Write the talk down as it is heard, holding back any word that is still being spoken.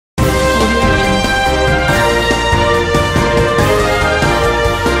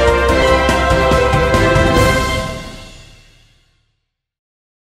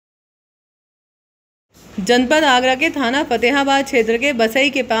जनपद आगरा के थाना फतेहाबाद क्षेत्र के बसई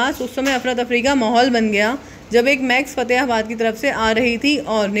के पास उस समय अफरा तफरी का माहौल बन गया जब एक मैक्स फतेहाबाद की तरफ से आ रही थी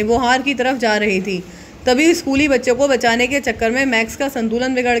और निबोहार की तरफ जा रही थी। तभी स्कूली बच्चों को बचाने के चक्कर में मैक्स का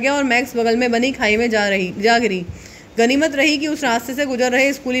संतुलन बिगड़ गया और मैक्स बगल में बनी खाई में जा गिरी। गनीमत रही कि उस रास्ते से गुजर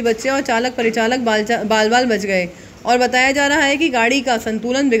रहे स्कूली बच्चे और चालक परिचालक बाल बच गए और बताया जा रहा है कि गाड़ी का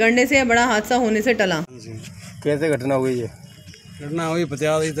संतुलन बिगड़ने से बड़ा हादसा होने से टला। कैसे घटना हुई है? घटना हुई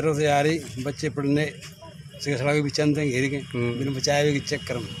फतेहाबाद की तरफ से आ रही, बच्चे पढ़ने से सड़क के बीच घेर के बिना बचाए हुए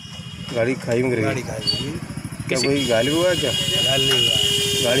चक्कर में गाड़ी खाई में गिरी। गाड़ी खाई। क्या कोई घायल हुआ? क्या घायल नहीं हुआ।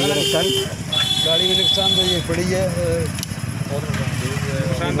 गाड़ी का नुकसान? गाड़ी का नुकसान तो ये पड़ी है,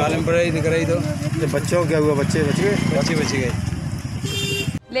 नाले में पड़ी दिख रही। तो बच्चों क्या हुआ? बच्चे बच गए? बच्चे बच गए।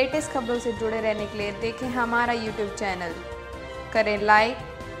 लेटेस्ट खबरों से जुड़े रहने के लिए देखें हमारा यूट्यूब चैनल, करें लाइक,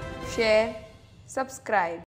 शेयर, सब्सक्राइब।